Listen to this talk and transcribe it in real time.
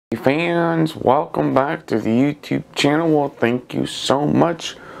fans, welcome back to the YouTube channel. Well, thank you so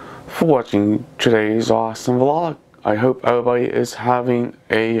much for watching today's awesome vlog. I hope everybody is having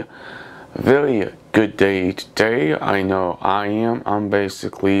a very good day today. I know I am. I'm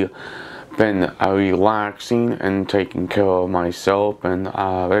basically been relaxing and taking care of myself and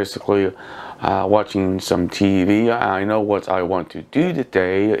basically watching some TV. I know what I want to do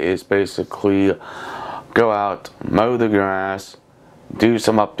today is basically go out, mow the grass, do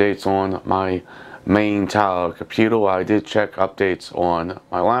some updates on my main tower computer. I did check updates on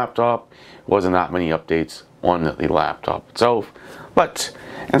my laptop. Wasn't that many updates on the laptop itself, but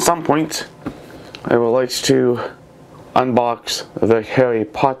at some point I would like to unbox the Harry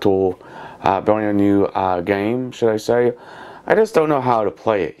Potter brand new game, should I say. I just don't know how to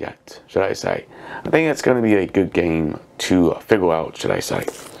play it yet, should I say. I think it's going to be a good game to figure out, should I say.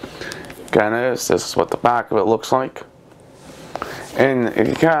 Okay, notice this is what the back of it looks like. And if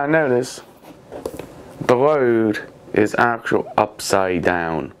you kind of notice, the road is actually upside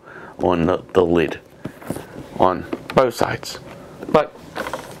down on the lid on both sides. But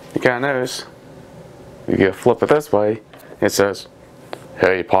you kind of notice, if you flip it this way, it says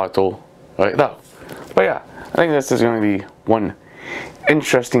Harry Potter right there. But yeah, I think this is going to be one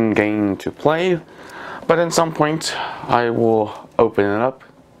interesting game to play. But at some point, I will open it up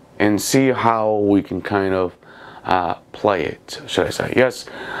and see how we can kind of play it, should I say. Yes,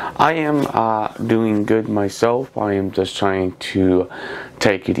 I am doing good myself. I am just trying to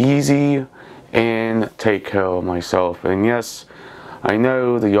take it easy and take care of myself. And yes, I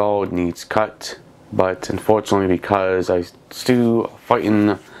know the yard needs cut, but unfortunately, because I still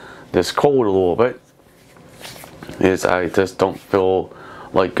fighting this cold a little bit, is I just don't feel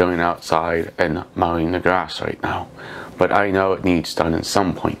like going outside and mowing the grass right now. But I know it needs done at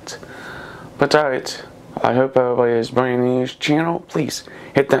some point. But alright, I hope everybody is brand new to this channel. Please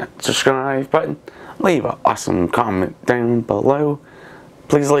hit that subscribe button. Leave an awesome comment down below.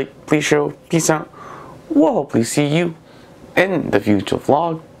 Please like, please share, peace out. We'll hopefully see you in the future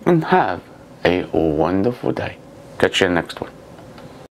vlog. And have a wonderful day. Catch you in the next one.